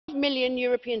million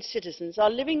European citizens are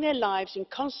living their lives in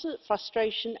constant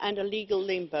frustration and a legal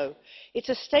limbo. It's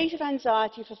a state of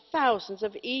anxiety for thousands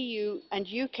of EU and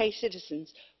UK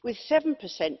citizens, with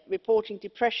 7% reporting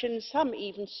depression, some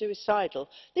even suicidal.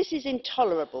 This is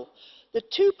intolerable. The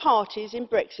two parties in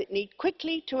Brexit need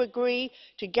quickly to agree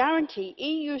to guarantee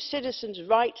EU citizens'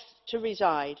 rights to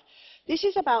reside. This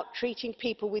is about treating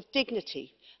people with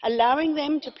dignity, allowing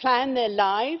them to plan their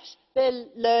lives, their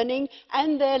learning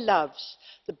and their loves.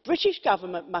 The British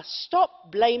government must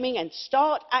stop blaming and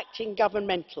start acting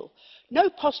governmental. No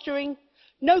posturing,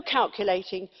 no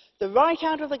calculating, the right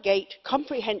out of the gate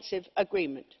comprehensive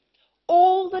agreement.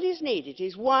 All that is needed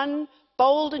is one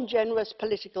bold and generous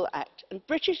political act, and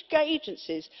British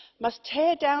agencies must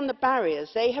tear down the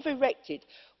barriers they have erected,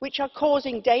 which are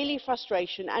causing daily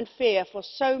frustration and fear for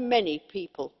so many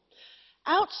people.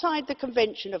 Outside the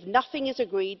convention of nothing is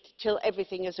agreed till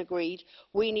everything is agreed,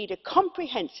 we need a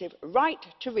comprehensive right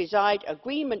to reside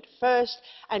agreement first,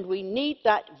 and we need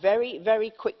that very, very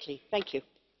quickly. Thank you.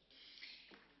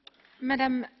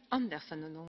 Madame Anderson.